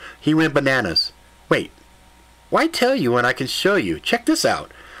girl. He went bananas. Wait, why tell you when I can show you? Check this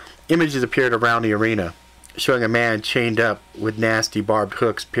out. Images appeared around the arena, showing a man chained up with nasty barbed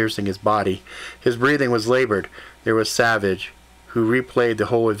hooks piercing his body. His breathing was labored. There was Savage, who replayed the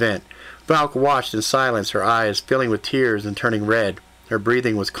whole event. Valk watched in silence, her eyes filling with tears and turning red. Her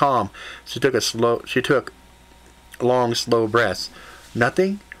breathing was calm. She took long, slow breaths.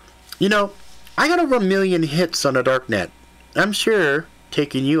 Nothing? You know, I got over 1 million hits on the darknet. I'm sure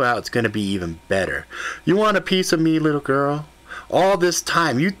taking you out's gonna be even better. You want a piece of me, little girl? All this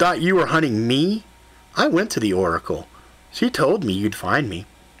time you thought you were hunting me? I went to the Oracle. She told me you'd find me.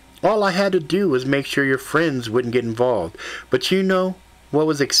 All I had to do was make sure your friends wouldn't get involved. But you know what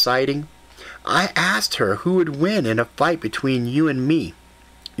was exciting? I asked her who would win in a fight between you and me.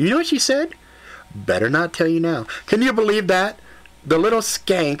 You know what she said? Better not tell you now. Can you believe that? The little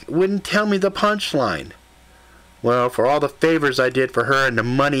skank wouldn't tell me the punchline. Well, for all the favors I did for her and the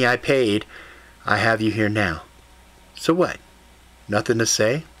money I paid, I have you here now. So what? Nothing to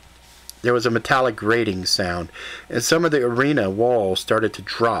say? There was a metallic grating sound, and some of the arena walls started to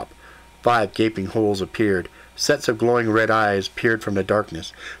drop. 5 gaping holes appeared. Sets of glowing red eyes peered from the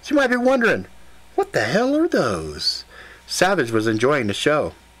darkness. So you might be wondering, what the hell are those? Savage was enjoying the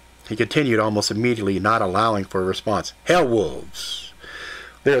show. He continued almost immediately, not allowing for a response. Hell wolves.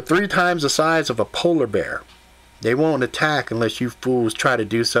 They are 3 times the size of a polar bear. They won't attack unless you fools try to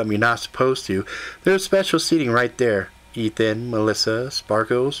do something you're not supposed to. There's special seating right there. Ethan, Melissa,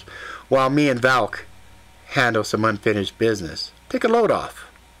 Sparkles, while me and Valk handle some unfinished business. Take a load off.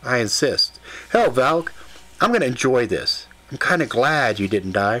 I insist. Hell, Valk, I'm going to enjoy this. I'm kind of glad you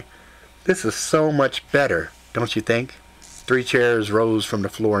didn't die. This is so much better, don't you think? 3 chairs rose from the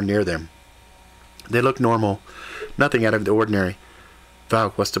floor near them. They looked normal. Nothing out of the ordinary.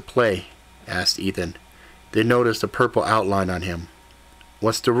 Valk, what's the play? Asked Ethan. They noticed a purple outline on him.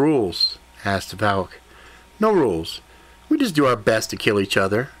 What's the rules? Asked Valk. No rules. We just do our best to kill each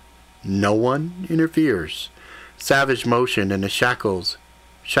other. No one interferes. Savage motioned and the shackled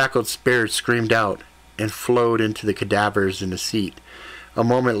spirits screamed out and flowed into the cadavers in the seat. A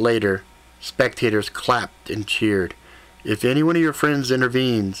moment later, spectators clapped and cheered. If any one of your friends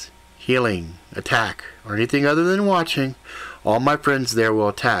intervenes, healing, attack, or anything other than watching, all my friends there will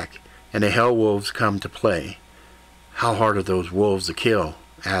attack, and the Hell Wolves come to play. How hard are those wolves to kill?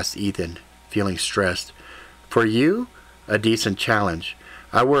 Asked Ethan, feeling stressed. For you, a decent challenge.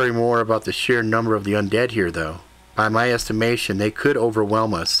 I worry more about the sheer number of the undead here, though. By my estimation, they could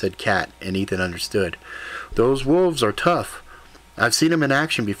overwhelm us, said Kat, and Ethan understood. Those wolves are tough. I've seen one in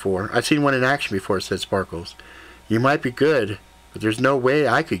action before, said Sparkles. You might be good, but there's no way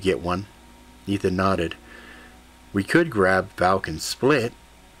I could get one. Ethan nodded. We could grab Valk and split.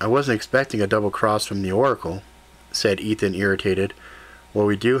 I wasn't expecting a double cross from the Oracle, said Ethan, irritated. Well,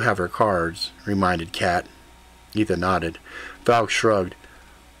 we do have her cards, reminded Kat. Ethan nodded. Valk shrugged.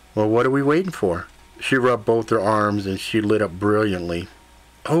 Well, what are we waiting for? She rubbed both her arms and she lit up brilliantly.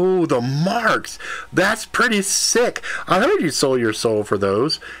 Oh, the marks! That's pretty sick. I heard you sold your soul for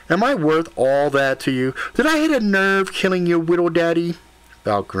those. Am I worth all that to you? Did I hit a nerve killing your widow daddy?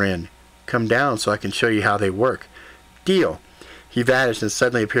 Valk grinned. Come down so I can show you how they work. Deal. He vanished and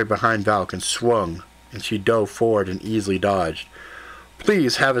suddenly appeared behind Valk and swung, and she dove forward and easily dodged.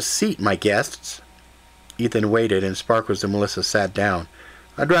 Please have a seat, my guests. Ethan waited, and Sparkles and Melissa sat down.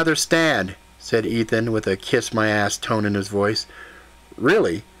 I'd rather stand, said Ethan with a kiss-my-ass tone in his voice.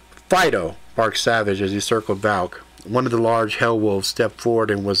 Really? Fido, barked Savage as he circled Valk. One of the large hell wolves stepped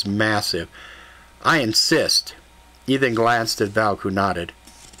forward and was massive. I insist. Ethan glanced at Valk, who nodded.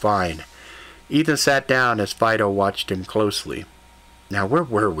 Fine. Ethan sat down as Fido watched him closely. Now where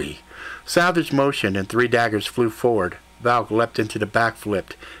were we? Savage motioned and 3 daggers flew forward. Valk leapt into the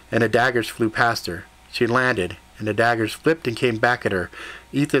backflip, and the daggers flew past her. She landed, and the daggers flipped and came back at her.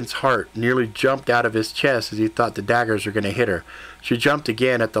 Ethan's heart nearly jumped out of his chest as he thought the daggers were going to hit her. She jumped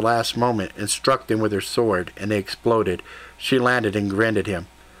again at the last moment and struck them with her sword, and they exploded. She landed and grinned at him.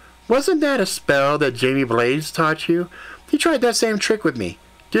 Wasn't that a spell that Jamie Blades taught you? He tried that same trick with me.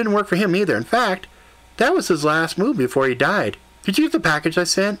 Didn't work for him either. In fact, That was his last move before he died. Did you get the package I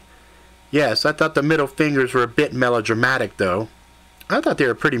sent? Yes, I thought the middle fingers were a bit melodramatic, though. I thought they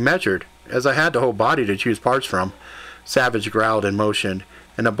were pretty measured, as I had the whole body to choose parts from. Savage growled and motioned,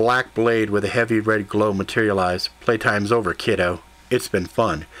 and a black blade with a heavy red glow materialized. Playtime's over, kiddo. It's been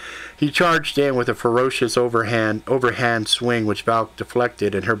fun. He charged in with a ferocious overhand swing which Valk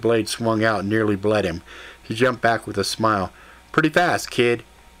deflected, and her blade swung out and nearly bled him. He jumped back with a smile. Pretty fast, kid.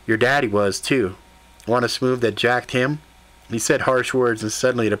 Your daddy was, too. Want a smooth that jacked him? He said harsh words, and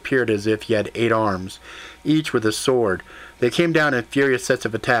suddenly it appeared as if he had 8 arms, each with a sword. They came down in furious sets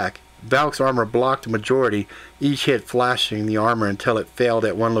of attack. Valk's armor blocked the majority, each hit flashing the armor until it failed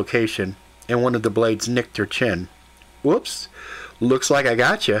at one location, and one of the blades nicked her chin. Whoops. Looks like I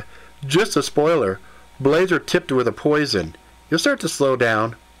gotcha. Just a spoiler. Blades are tipped with a poison. You'll start to slow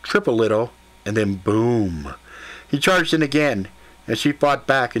down, trip a little, and then boom. He charged in again, and she fought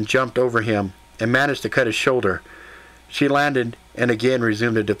back and jumped over him, and managed to cut his shoulder. She landed and again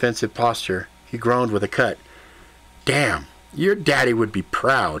resumed a defensive posture. He groaned with a cut. Damn, your daddy would be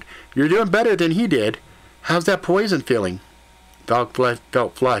proud. You're doing better than he did. How's that poison feeling? Valk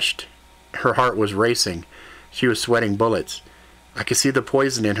felt flushed. Her heart was racing. She was sweating bullets. I could see the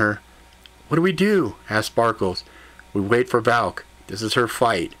poison in her. What do we do? Asked Sparkles. We wait for Valk. This is her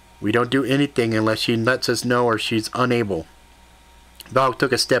fight. We don't do anything unless she lets us know or she's unable. Valk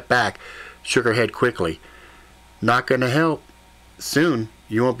took a step back, shook her head quickly. Not gonna help. Soon,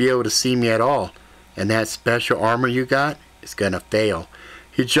 you won't be able to see me at all, and that special armor you got is gonna fail.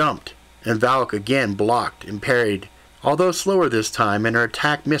 He jumped, and Valk again blocked and parried, although slower this time, and her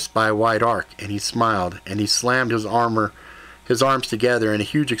attack missed by a wide arc, and he smiled, and he slammed his arms together, and a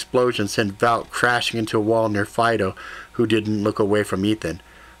huge explosion sent Valk crashing into a wall near Fido, who didn't look away from Ethan.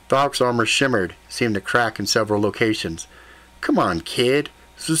 Valk's armor shimmered, seemed to crack in several locations. Come on, kid.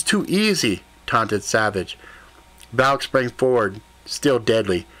 This is too easy, taunted Savage. Valk sprang forward, still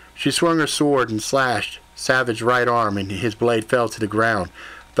deadly. She swung her sword and slashed Savage's right arm, and his blade fell to the ground.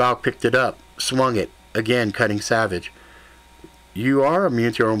 Valk picked it up, swung it, again cutting Savage. You are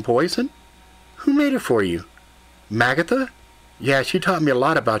immune to your own poison? Who made it for you? Magatha? Yeah, she taught me a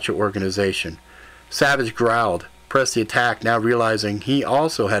lot about your organization. Savage growled, pressed the attack, now realizing he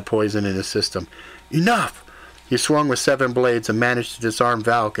also had poison in his system. Enough! He swung with 7 blades and managed to disarm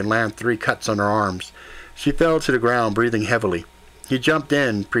Valk and land 3 cuts on her arms. She fell to the ground, breathing heavily. He jumped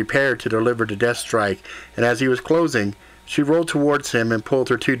in, prepared to deliver the death strike, and as he was closing, she rolled towards him and pulled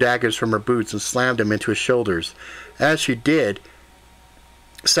her 2 daggers from her boots and slammed them into his shoulders. As she did,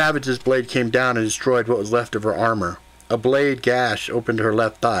 Savage's blade came down and destroyed what was left of her armor. A blade gash opened her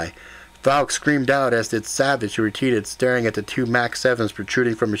left thigh. Valk screamed out, as did Savage, who retreated, staring at the 2 Mac 7s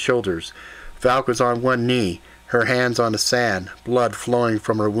protruding from his shoulders. Valk was on one knee, her hands on the sand, blood flowing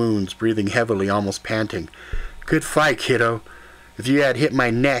from her wounds, breathing heavily, almost panting. Good fight, kiddo. If you had hit my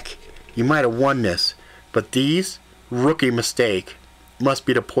neck, you might have won this. But these? Rookie mistake. Must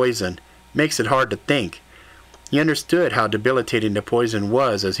be the poison. Makes it hard to think. He understood how debilitating the poison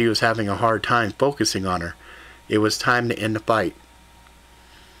was, as he was having a hard time focusing on her. It was time to end the fight.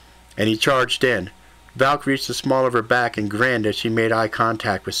 And he charged in. Valk reached the small of her back and grinned as she made eye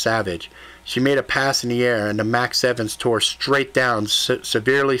contact with Savage. She made a pass in the air, and the Mac 7s tore straight down,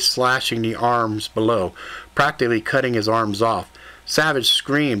 severely slashing the arms below, practically cutting his arms off. Savage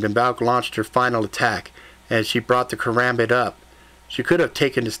screamed, and Valk launched her final attack. As she brought the karambit up, she could have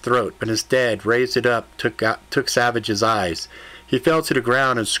taken his throat, but instead raised it up, took Savage's eyes. He fell to the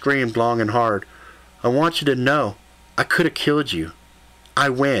ground and screamed long and hard. I want you to know, I could have killed you. I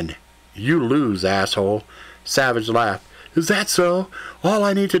win. You lose, asshole. Savage laughed. Is that so? All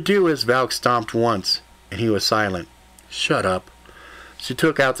I need to do is... Valk stomped once, and he was silent. Shut up. She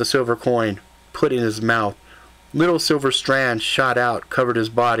took out the silver coin, put it in his mouth. Little silver strands shot out, covered his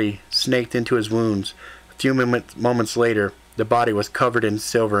body, snaked into his wounds. A few moments later, the body was covered in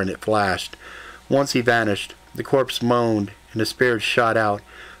silver, and it flashed. Once he vanished, the corpse moaned, and the spirits shot out.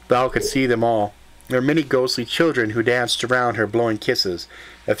 Val could see them all. There were many ghostly children who danced around her, blowing kisses.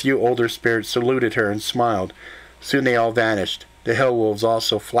 A few older spirits saluted her and smiled. Soon they all vanished. The hell wolves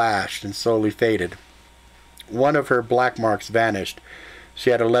also flashed and slowly faded. One of her black marks vanished.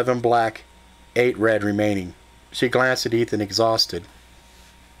 She had 11 black, 8 red remaining. She glanced at Ethan, exhausted.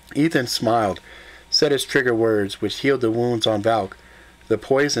 Ethan smiled, said his trigger words, which healed the wounds on Valk. The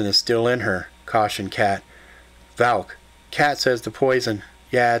poison is still in her, cautioned Kat. Valk, Kat says the poison.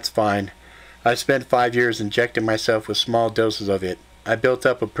 Yeah, it's fine. I spent 5 years injecting myself with small doses of it. I built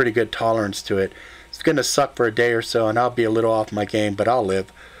up a pretty good tolerance to it. It's going to suck for a day or so, and I'll be a little off my game, but I'll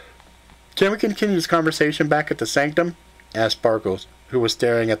live. Can we continue this conversation back at the sanctum? Asked Sparkles, who was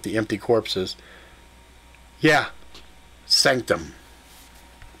staring at the empty corpses. Yeah, Sanctum.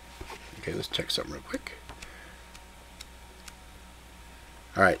 Okay, let's check something real quick.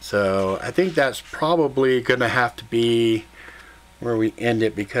 Alright, so I think that's probably going to have to be where we end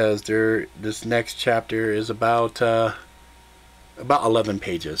it, because this next chapter is about 11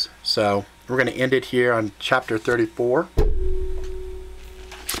 pages. So we're going to end it here on chapter 34.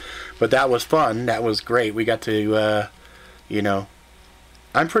 But that was fun. That was great. We got to, you know,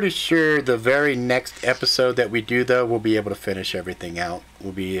 I'm pretty sure the very next episode that we do, though, we'll be able to finish everything out.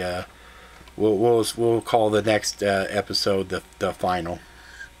 We'll be, we'll call the next episode the final.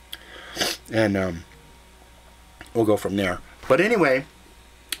 And we'll go from there. But anyway,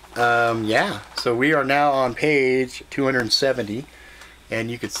 yeah. So we are now on page 270,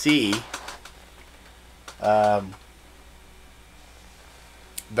 and you can see Valk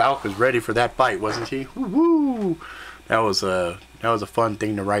was ready for that bite, wasn't he? Woo-hoo! That was a fun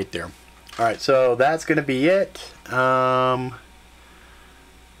thing to write there. All right, so that's gonna be it. Yeah.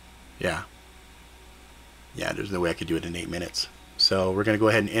 There's no way I could do it in 8 minutes. So we're gonna go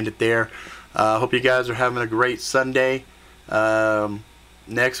ahead and end it there. Hope you guys are having a great Sunday.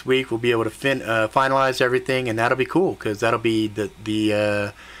 Next week we'll be able to finalize everything, and that'll be cool, because that'll be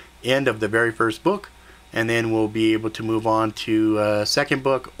the end of the very first book, and then we'll be able to move on to second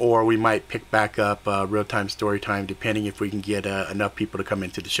book, or we might pick back up real-time story time, depending if we can get enough people to come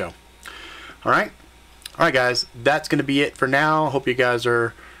into the show. All right guys, that's gonna be it for now. Hope you guys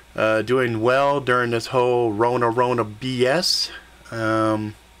are doing well during this whole Rona BS.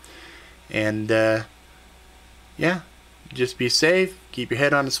 Yeah, just be safe, keep your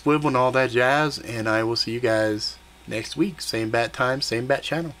head on the swivel and all that jazz, and I will see you guys next week. Same bat time, same bat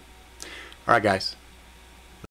channel. Alright guys,